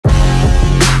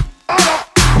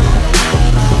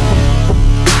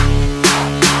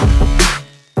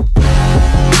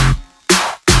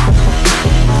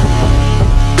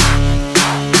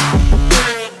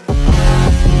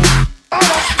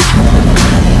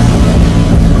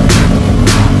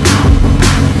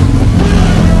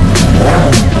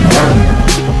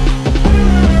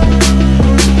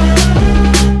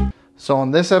So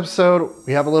on this episode,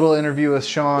 we have a little interview with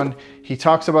Sean. He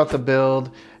talks about the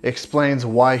build, explains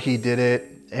why he did it,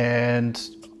 and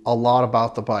a lot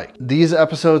about the bike. These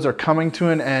episodes are coming to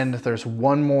an end. There's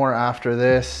one more after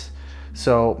this.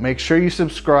 So make sure you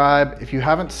subscribe. If you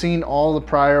haven't seen all the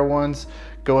prior ones,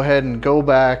 go ahead and go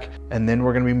back, and then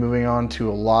we're gonna be moving on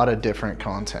to a lot of different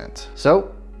content.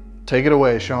 So take it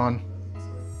away, Sean.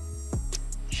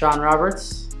 Sean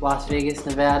Roberts, Las Vegas,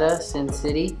 Nevada, Sin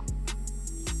City.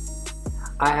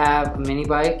 I have a mini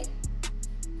bike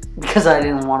because I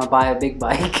didn't want to buy a big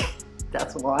bike.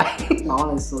 That's why,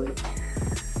 honestly.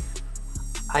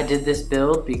 I did this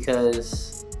build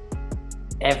because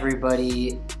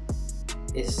everybody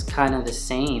is kind of the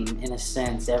same in a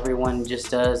sense. Everyone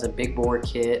just does a big bore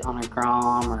kit on a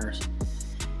Grom, or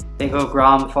they go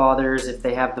Grom fathers if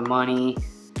they have the money.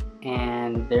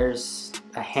 And there's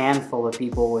a handful of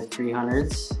people with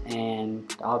 300s,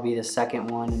 and I'll be the second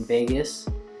one in Vegas.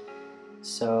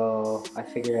 So I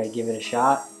figured I'd give it a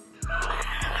shot.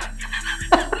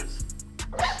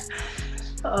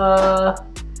 I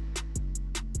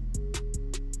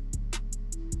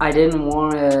didn't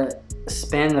want to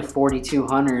spend the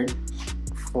 $4,200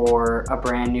 for a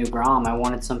brand new Grom. I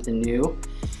wanted something new,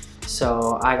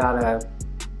 so I got a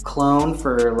clone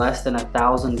for less than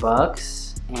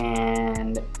 $1,000,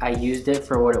 and I used it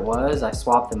for what it was. I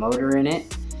swapped the motor in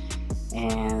it,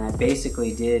 and I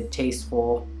basically did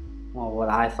tasteful, well, what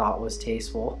I thought was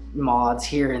tasteful mods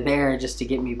here and there just to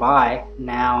get me by.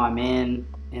 Now I'm in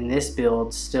this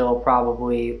build still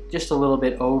probably just a little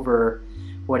bit over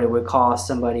what it would cost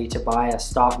somebody to buy a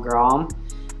stock Grom.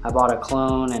 I bought a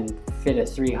clone and fit a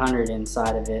 300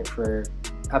 inside of it for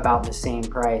about the same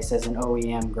price as an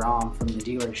OEM Grom from the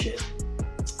dealership.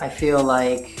 I feel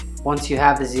like once you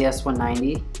have the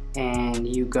ZS190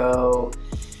 and you go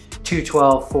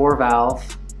 212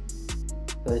 4-valve,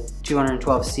 the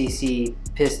 212cc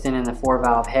piston and the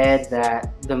 4-valve head,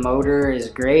 that the motor is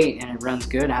great and it runs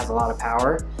good and has a lot of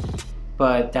power,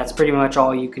 but that's pretty much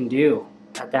all you can do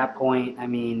at that point. I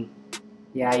mean,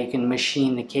 yeah, you can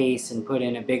machine the case and put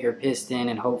in a bigger piston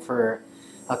and hope for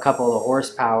a couple of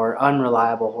horsepower,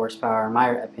 unreliable horsepower in my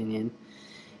opinion,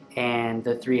 and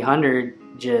the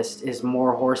 300 just is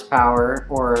more horsepower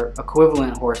or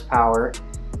equivalent horsepower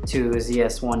to a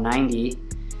ZS190,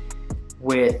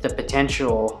 with the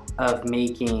potential of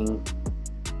making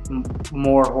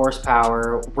more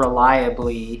horsepower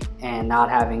reliably and not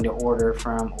having to order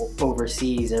from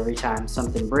overseas every time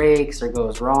something breaks or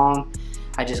goes wrong.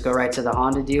 I just go right to the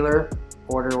Honda dealer,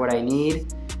 order what I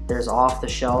need. There's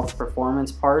off-the-shelf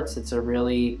performance parts. It's a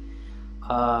really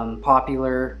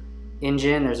popular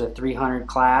engine. There's a 300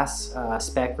 class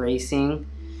spec racing,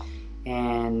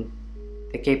 and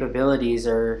the capabilities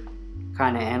are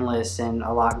kind of endless and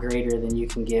a lot greater than you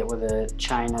can get with a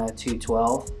China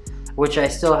 212, which I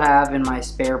still have in my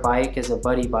spare bike as a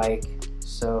buddy bike.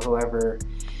 So whoever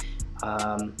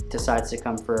decides to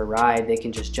come for a ride, they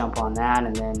can just jump on that,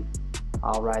 and then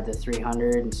I'll ride the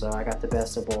 300. And so I got the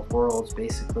best of both worlds,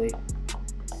 basically.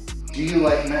 Do you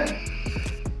like men?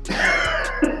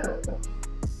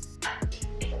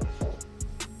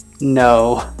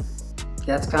 No.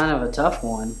 That's kind of a tough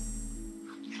one,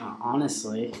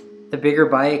 honestly. The bigger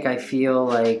bike, I feel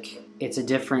like it's a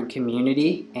different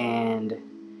community, and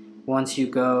once you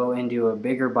go into a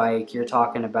bigger bike, you're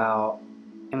talking about,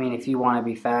 I mean, if you want to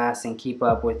be fast and keep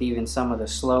up with even some of the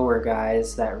slower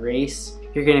guys that race,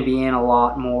 you're going to be in a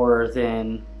lot more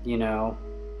than, you know,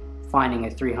 finding a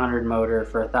 300 motor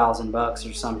for $1,000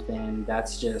 or something.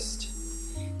 That's just,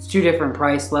 it's two different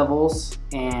price levels,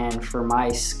 and for my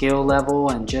skill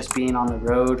level and just being on the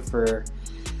road for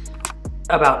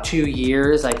about 2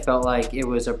 years, I felt like it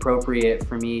was appropriate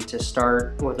for me to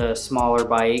start with a smaller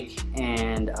bike,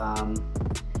 and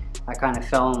I kind of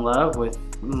fell in love with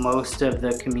most of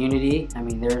the community. I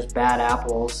mean, there's bad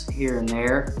apples here and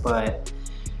there, but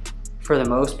for the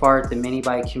most part, the mini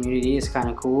bike community is kind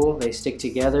of cool. They stick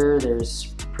together.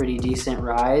 There's pretty decent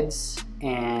rides,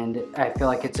 and I feel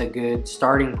like it's a good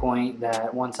starting point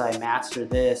that once I master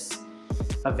this,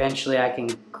 eventually I can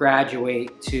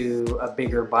graduate to a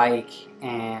bigger bike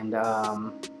and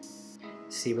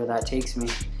see where that takes me.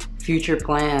 Future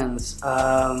plans,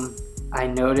 I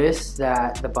noticed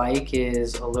that the bike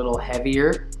is a little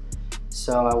heavier,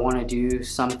 so I want to do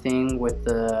something with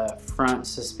the front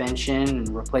suspension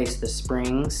and replace the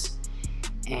springs,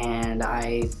 and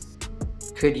I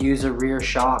could use a rear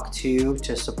shock too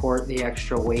to support the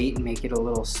extra weight and make it a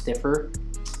little stiffer.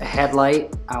 A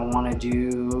headlight, I want to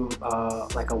do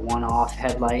like a one-off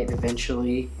headlight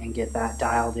eventually and get that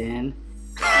dialed in.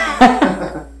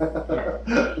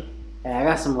 Yeah, I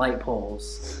got some light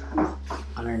poles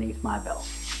underneath my belt.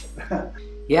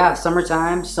 Yeah,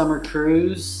 summertime, summer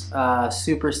cruise,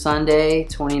 Super Sunday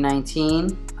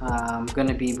 2019. I'm going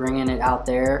to be bringing it out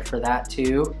there for that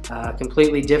too.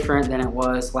 Completely different than it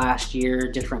was last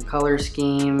year, different color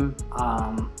scheme.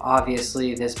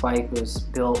 Obviously this bike was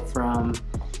built from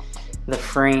the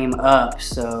frame up,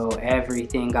 so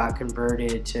everything got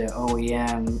converted to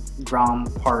OEM Grom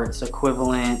parts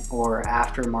equivalent or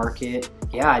aftermarket.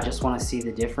 Yeah, I just want to see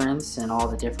the difference and all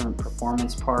the different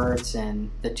performance parts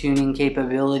and the tuning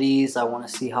capabilities. I want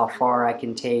to see how far I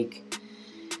can take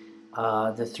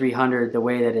the 300 the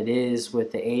way that it is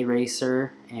with the A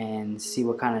Racer and see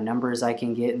what kind of numbers I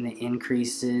can get in the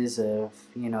increases of,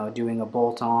 you know, doing a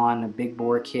bolt-on, a big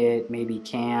bore kit, maybe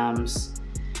cams,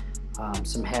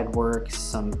 some head work,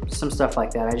 some stuff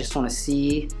like that. I just want to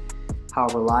see how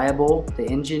reliable the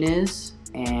engine is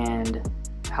and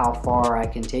how far I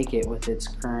can take it with its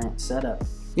current setup.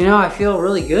 You know, I feel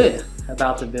really good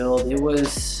about the build. It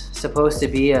was supposed to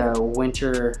be a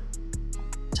winter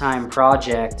time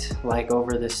project, like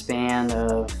over the span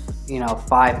of, you know,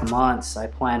 5 months I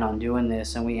planned on doing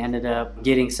this, and we ended up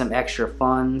getting some extra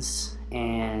funds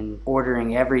and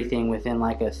ordering everything within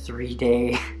like a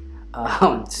 3-day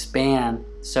span.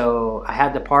 So I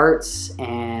had the parts,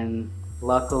 and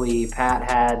luckily Pat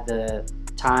had the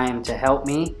time to help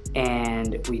me,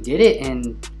 and we did it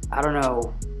in, I don't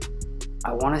know,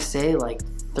 I want to say like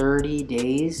 30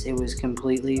 days it was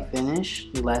completely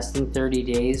finished. Less than 30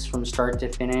 days from start to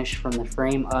finish, from the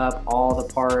frame up, all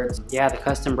the parts. Yeah, the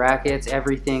custom brackets,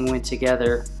 everything went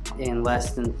together in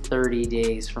less than 30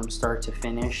 days from start to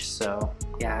finish. So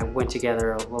yeah, it went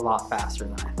together a lot faster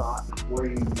than I thought. What are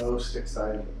you most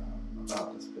excited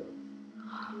about this build?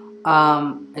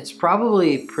 It's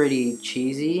probably pretty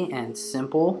cheesy and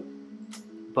simple,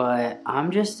 but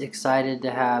I'm just excited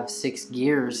to have 6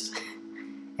 gears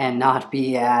and not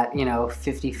be at, you know,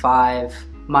 55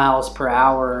 miles per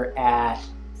hour at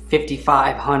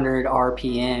 5,500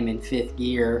 RPM in 5th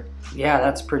gear. Yeah,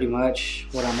 that's pretty much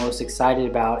what I'm most excited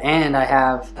about. And I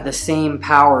have the same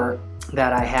power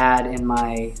that I had in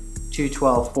my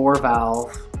 212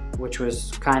 4-valve, which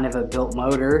was kind of a built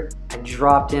motor. I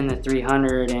dropped in the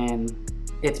 300 and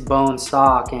it's bone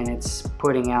stock, and it's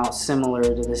putting out similar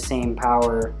to the same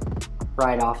power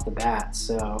right off the bat.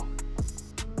 So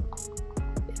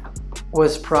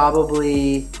was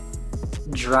probably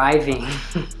driving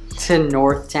to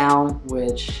Northtown,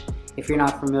 which, if you're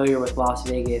not familiar with Las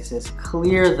Vegas, is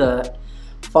clear the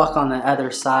fuck on the other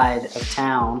side of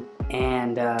town,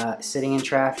 and sitting in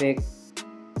traffic,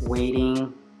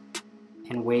 waiting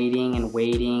and waiting and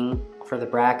waiting for the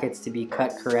brackets to be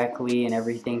cut correctly and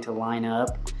everything to line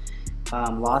up.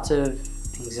 Lots of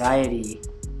anxiety,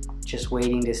 just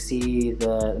waiting to see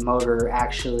the motor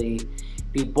actually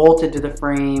be bolted to the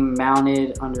frame,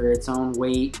 mounted under its own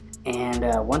weight. And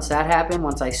once that happened,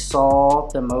 once I saw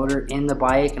the motor in the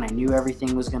bike and I knew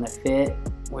everything was gonna fit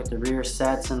with the rear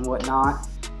sets and whatnot,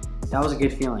 that was a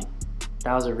good feeling.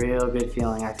 That was a real good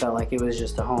feeling. I felt like it was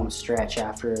just a home stretch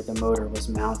after the motor was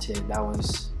mounted. That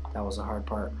was the hard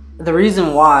part. The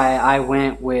reason why I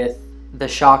went with the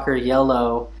Shocker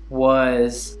Yellow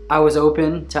was I was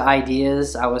open to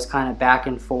ideas. I was kind of back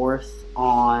and forth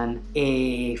on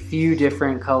a few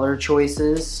different color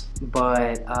choices,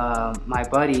 but my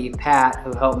buddy Pat,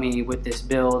 who helped me with this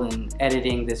build and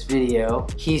editing this video,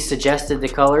 he suggested the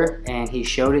color and he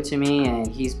showed it to me, and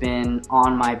he's been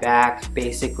on my back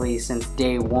basically since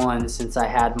day one, since I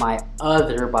had my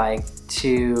other bike,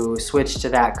 to switch to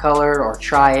that color or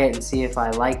try it and see if I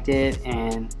liked it.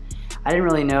 And I didn't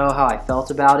really know how I felt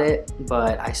about it,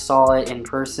 but I saw it in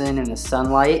person in the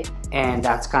sunlight, and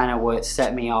that's kind of what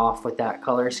set me off with that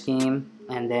color scheme.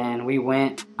 And then we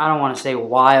went, I don't want to say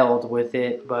wild with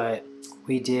it, but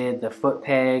we did the foot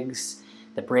pegs,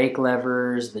 the brake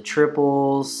levers, the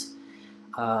triples,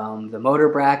 the motor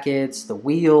brackets, the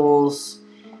wheels,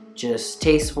 just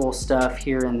tasteful stuff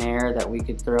here and there that we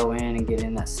could throw in and get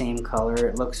in that same color.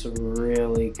 It looks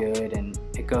really good, and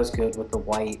it goes good with the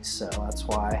white, so that's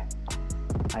why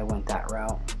I went that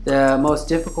route. The most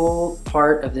difficult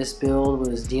part of this build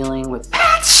was dealing with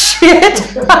Pat's shit.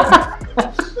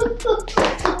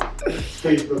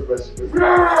 Facebook question.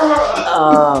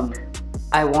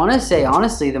 I want to say,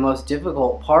 honestly, the most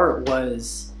difficult part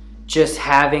was just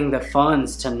having the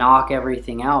funds to knock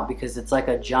everything out, because it's like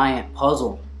a giant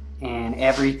puzzle and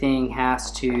everything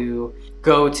has to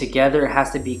go together. It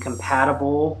has to be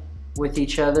compatible with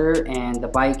each other, and the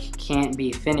bike can't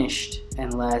be finished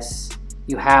unless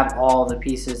you have all the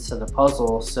pieces to the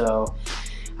puzzle. So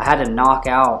I had to knock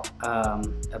out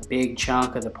a big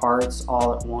chunk of the parts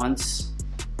all at once.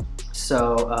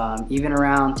 So even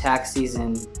around tax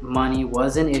season, money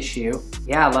was an issue.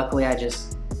 Yeah, luckily I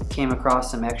just came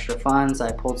across some extra funds.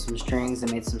 I pulled some strings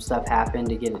and made some stuff happen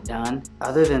to get it done.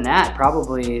 Other than that,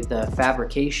 probably the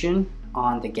fabrication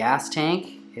on the gas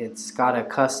tank. It's got a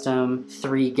custom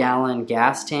 3-gallon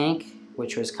gas tank,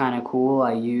 which was kind of cool.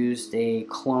 I used a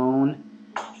clone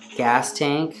gas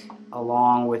tank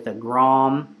along with a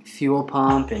Grom fuel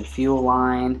pump and fuel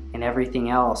line and everything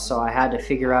else. So I had to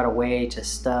figure out a way to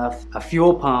stuff a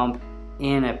fuel pump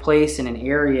in a place, in an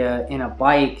area, in a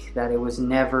bike that it was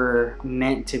never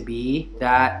meant to be.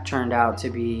 That turned out to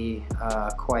be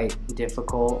quite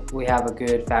difficult. We have a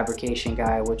good fabrication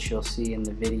guy, which you'll see in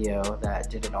the video, that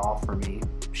did it all for me.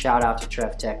 Shout out to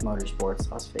TrevTech Motorsports,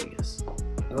 Las Vegas.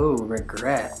 Oh,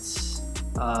 regrets.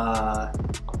 I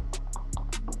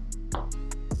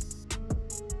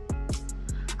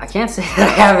can't say that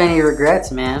I have any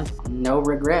regrets, man. No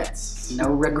regrets.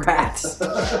 No regrets.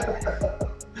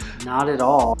 Not at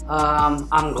all.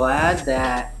 I'm glad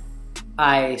that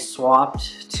I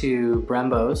swapped to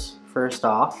Brembos first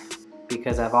off,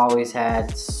 because I've always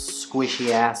had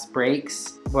squishy ass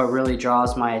brakes. What really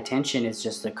draws my attention is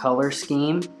just the color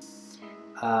scheme.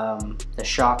 The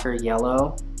shocker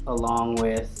yellow, along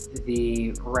with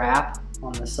the wrap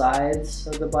on the sides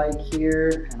of the bike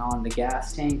here and on the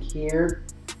gas tank here.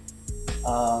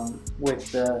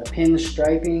 With the pin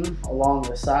striping along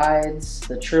the sides,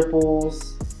 the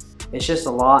triples. It's just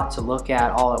a lot to look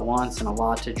at all at once and a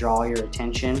lot to draw your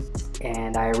attention.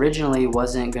 And I originally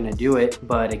wasn't gonna do it,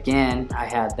 but again, I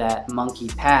had that monkey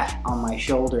pat on my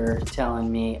shoulder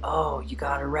telling me, oh, you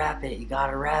gotta wrap it, you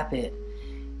gotta wrap it.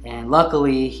 And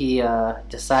luckily, he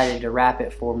decided to wrap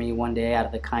it for me one day out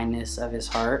of the kindness of his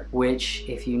heart, which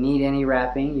if you need any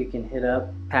wrapping, you can hit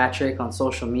up Patrick on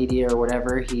social media or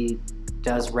whatever. He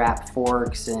does wrap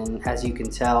forks, and as you can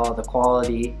tell, the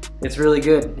quality, it's really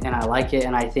good and I like it,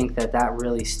 and I think that that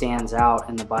really stands out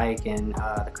in the bike, and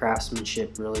the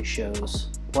craftsmanship really shows.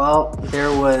 Well,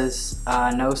 there was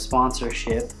no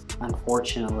sponsorship,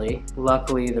 unfortunately.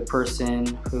 Luckily, the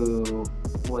person who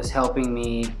was helping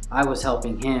me, I was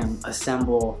helping him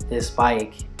assemble this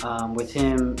bike. With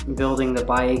him building the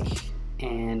bike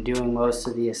and doing most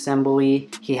of the assembly,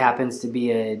 he happens to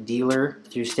be a dealer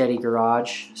through Steady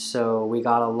Garage, so we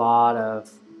got a lot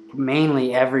of,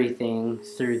 mainly everything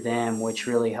through them, which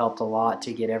really helped a lot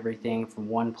to get everything from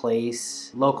one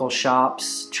place. Local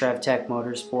shops, TrevTech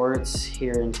Motorsports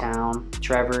here in town.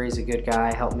 Trevor, he's a good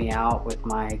guy, helped me out with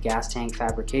my gas tank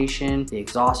fabrication, the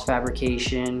exhaust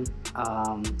fabrication.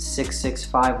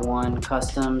 6651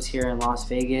 Customs here in Las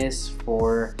Vegas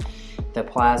for the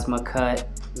plasma cut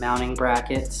mounting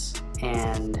brackets,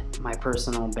 and my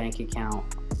personal bank account.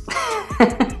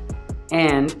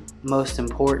 And most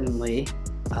importantly,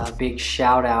 a big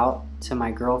shout out to my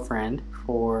girlfriend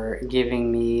for giving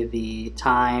me the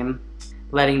time,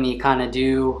 letting me kind of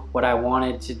do what I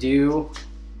wanted to do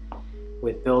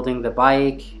with building the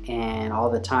bike, and all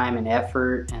the time and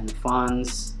effort and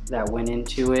funds that went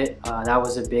into it. That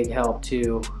was a big help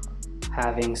too,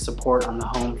 having support on the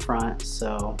home front.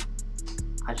 So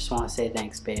I just want to say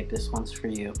thanks, babe. This one's for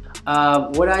you.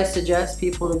 Would I suggest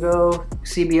people to go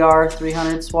CBR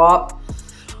 300 swap?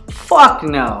 Fuck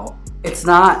no. It's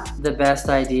not the best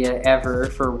idea ever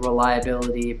for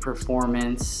reliability,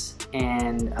 performance,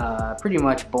 and pretty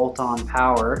much bolt-on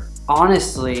power.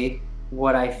 Honestly,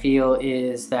 what I feel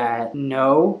is that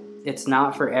no, it's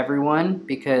not for everyone,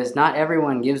 because not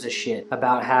everyone gives a shit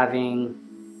about having,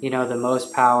 you know, the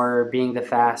most power, being the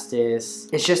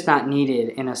fastest. It's just not needed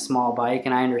in a small bike,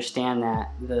 and I understand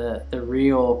that. The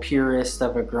real purist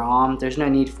of a Grom, there's no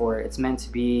need for it. It's meant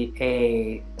to be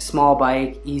a small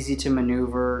bike, easy to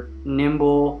maneuver,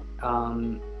 nimble,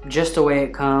 just the way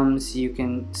it comes. You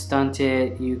can stunt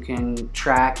it, you can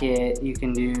track it, you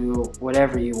can do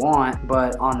whatever you want.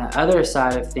 But on the other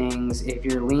side of things, if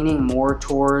you're leaning more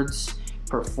towards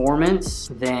performance,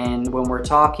 then when we're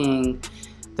talking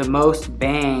the most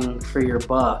bang for your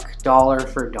buck, dollar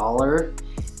for dollar,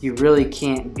 you really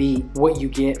can't beat what you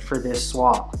get for this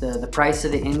swap. The price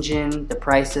of the engine, the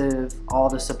price of all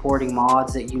the supporting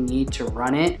mods that you need to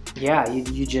run it, yeah,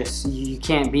 you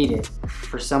can't beat it.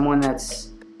 For someone that's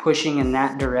pushing in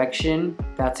that direction,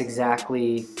 that's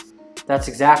exactly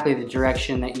the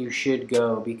direction that you should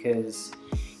go, because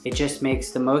it just makes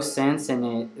the most sense.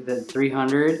 And the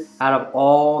 300, out of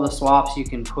all the swaps you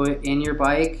can put in your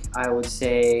bike, I would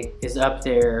say is up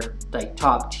there, like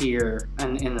top tier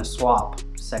in the swap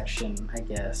section, I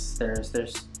guess. There's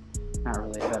not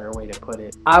really a better way to put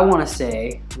it. I want to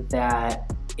say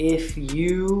that if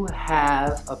you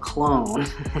have a clone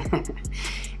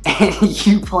and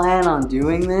you plan on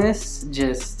doing this,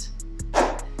 just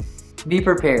be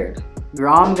prepared.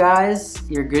 Grom guys,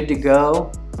 you're good to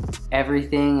go.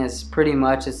 Everything is pretty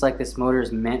much, it's like this motor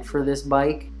is meant for this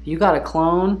bike. If you got a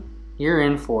clone, you're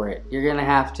in for it. You're gonna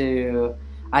have to,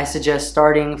 I suggest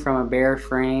starting from a bare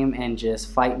frame and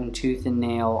just fighting tooth and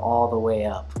nail all the way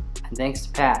up. And thanks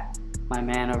to Pat, my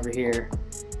man over here,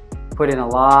 put in a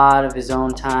lot of his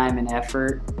own time and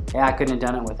effort. Yeah, I couldn't have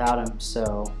done it without him.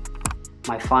 So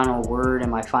my final word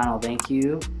and my final thank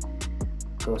you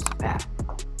goes to Pat.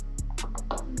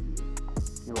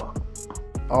 You're welcome.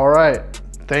 All right.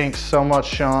 Thanks so much,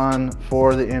 Sean,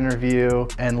 for the interview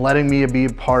and letting me be a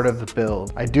part of the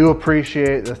build. I do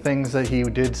appreciate the things that he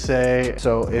did say.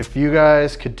 So if you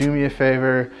guys could do me a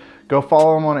favor, go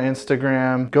follow him on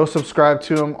Instagram, go subscribe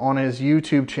to him on his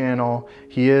YouTube channel.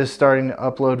 He is starting to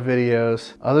upload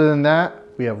videos. Other than that,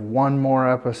 we have one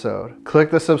more episode.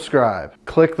 Click the subscribe,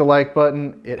 click the like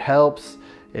button. It helps.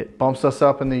 It bumps us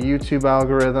up in the YouTube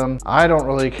algorithm. I don't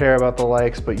really care about the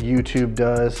likes, but YouTube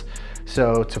does.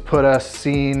 So to put us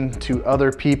seen to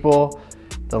other people,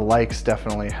 the likes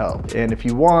definitely help. And if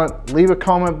you want, leave a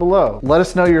comment below. Let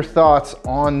us know your thoughts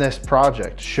on this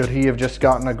project. Should he have just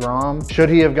gotten a Grom? Should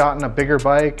he have gotten a bigger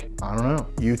bike? I don't know.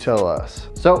 You tell us.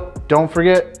 So don't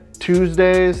forget,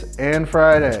 Tuesdays and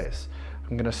Fridays.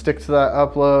 I'm gonna stick to that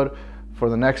upload for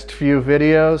the next few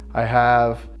videos. I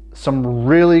have some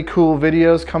really cool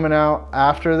videos coming out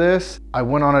after this. I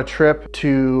went on a trip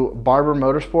to Barber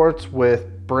Motorsports with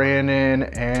Brandon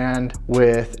and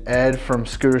with Ed from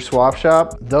Scooter Swap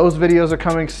Shop. Those videos are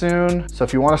coming soon. So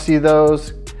if you want to see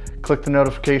those, click the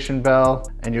notification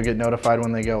bell and you'll get notified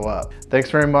when they go up. Thanks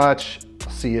very much.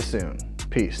 I'll see you soon.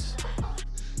 Peace.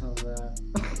 How's that?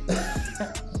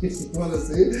 You want to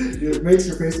see? It makes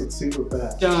your face look super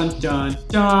fat. Dun dun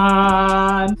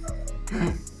dun!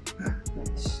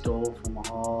 Stole from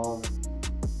all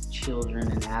the children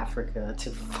in Africa to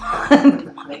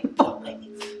fund my bike.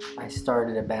 I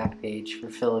started a back page for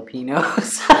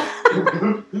Filipinos.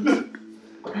 Started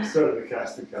a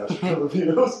casting couch for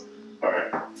Filipinos.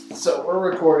 Alright, so we're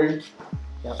recording.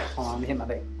 Yep, hold on, let me hit my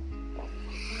vape.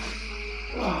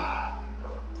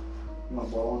 I'm gonna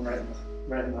blow one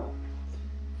right in the...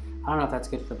 I don't know if that's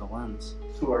good for the lens.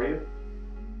 Who are you?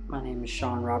 My name is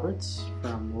Sean Roberts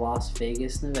from Las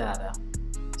Vegas, Nevada.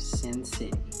 Sin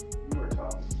City. You were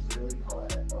talking really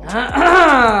quiet.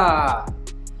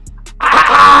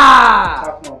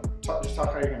 Just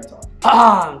talk how you're gonna talk.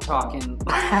 I'm talking.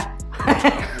 I'm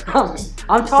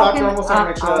talking. I'm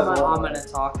gonna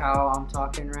talk how I'm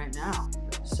talking right now.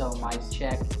 So mic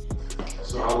check.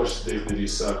 So how much did he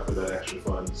suck for that extra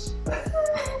funds?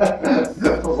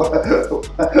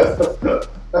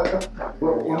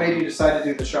 What made you decide to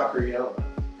do the shocker yellow?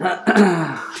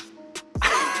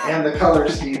 And the color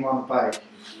scheme on the bike?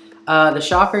 The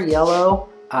shocker yellow.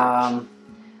 I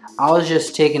was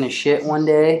just taking a shit one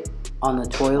day on the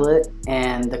toilet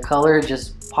and the color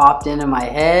just popped into my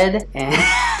head and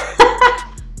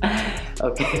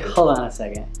okay, hold on a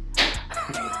second.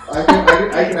 I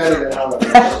can edit it out.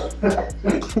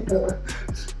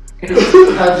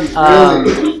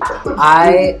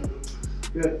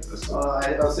 Good.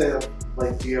 I'll say,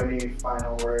 like, do you have any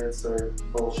final words or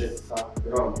bullshit to talk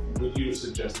about? Would you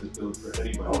suggest this build for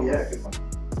anybody? Oh yeah, good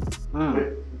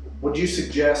one. Would you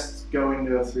suggest going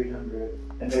to a 300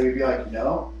 and maybe be like,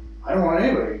 no, I don't want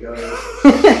anybody to go to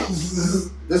this.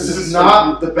 This is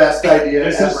not the best idea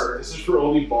ever. This is for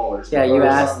only ballers. Yeah, you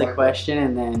ask the question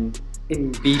and then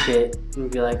beep it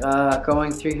and be like,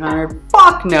 going 300?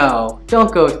 Fuck no!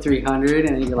 Don't go 300,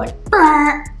 and then you're like,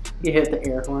 brr! You hit the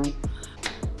air horn.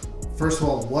 First of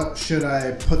all, what should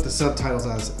I put the subtitles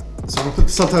as? So I'm gonna put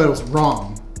the subtitles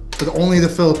wrong, but only the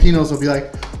Filipinos will be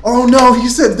like, oh no, he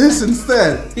said this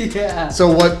instead. Yeah. So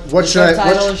what should I? The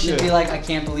title should be like, I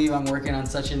can't believe I'm working on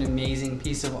such an amazing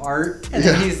piece of art, and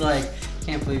then he's like,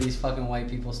 can't believe these fucking white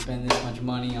people spend this much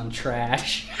money on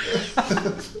trash.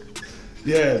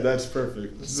 Yeah, that's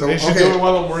perfect. So they should do it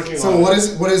while I'm working on it. So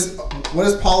what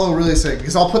is Paulo really saying?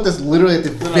 Because I'll put this literally at the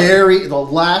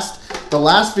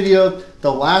last video,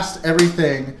 the last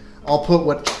everything. I'll put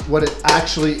what it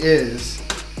actually is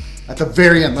at the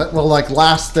very end. Well, like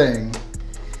last thing.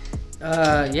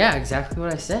 Yeah, exactly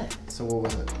what I said. So what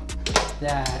was it?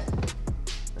 That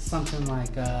something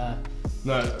like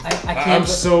No, I can't.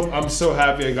 I'm so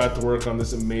happy I got to work on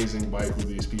this amazing bike with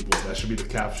these people. That should be the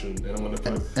caption, and I'm gonna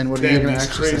put. And what are you gonna these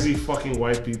actually crazy say? fucking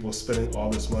white people spending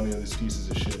all this money on these pieces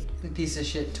of shit. Piece of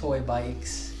shit toy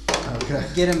bikes. Okay.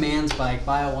 Get a man's bike.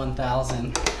 Buy a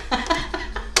 1000.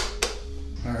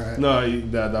 All right. No,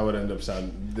 that would end up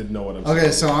sounding. Didn't know what I'm saying.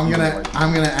 Okay, so I'm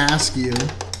gonna ask you,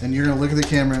 and you're gonna look at the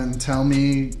camera and tell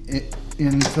me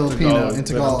in Filipino, in I'm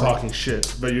Tagalog. talking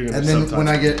shit, but you're gonna. And then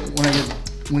subtitle.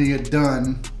 when you get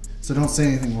done, so don't say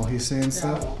anything while he's saying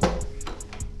stuff.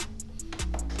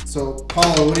 So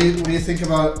Paulo, what do you think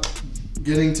about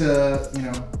getting to, you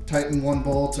know, tighten one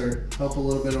bolt or help a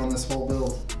little bit on this whole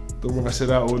build? Kung mga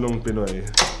sira unong Pinoy.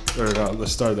 Or no,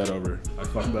 let's start that over. I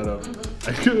fucked that up.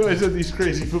 I said these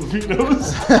crazy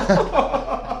Filipinos.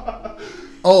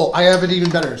 Oh, I have it even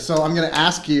better. So I'm gonna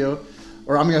ask you,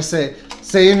 or I'm gonna say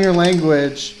in your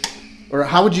language, or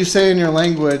how would you say in your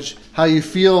language how you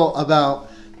feel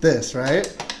about this, right?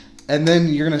 And then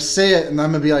you're gonna say it, and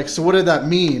I'm gonna be like, so what did that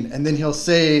mean? And then he'll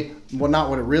say, well, not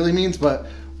what it really means, but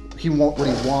what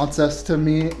he wants us to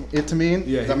mean it to mean.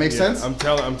 Yeah, does that make sense? I'm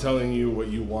telling you what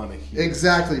you want to hear.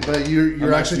 Exactly, but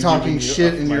you're actually talking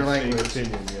shit in your language.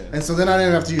 Opinion, yeah. And so then I don't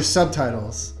even have to use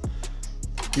subtitles.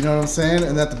 You know what I'm saying?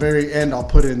 And at the very end, I'll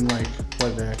put in like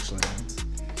what it actually means.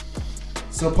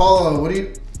 So Paulo,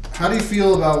 how do you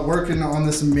feel about working on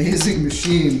this amazing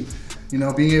machine? You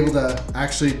know, being able to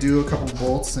actually do a couple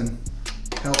bolts and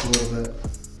help a little bit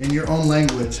in your own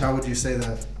language. How would you say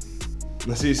that?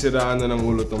 Nasisiraan na ng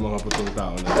ulo tong mga putong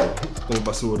tao na to. Tong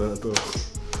basura na to.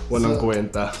 Walang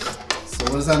kwenta. So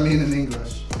what does that mean in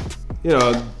English? You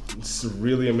know, it's a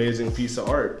really amazing piece of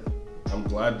art. I'm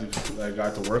glad I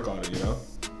got to work on it, you know?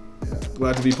 Yeah.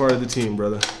 Glad to be part of the team,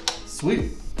 brother.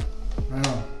 Sweet. Right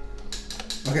on.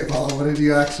 Okay, Paulo, what did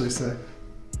you actually say?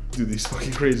 Dude, these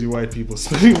fucking crazy white people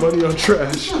spending money on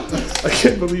trash. I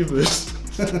can't believe this.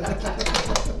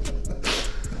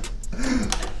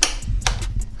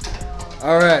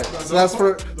 All right, so that's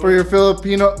for your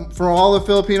Filipino, for all the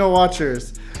Filipino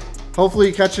watchers. Hopefully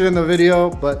you catch it in the video,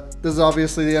 but this is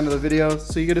obviously the end of the video,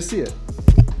 so you get to see it.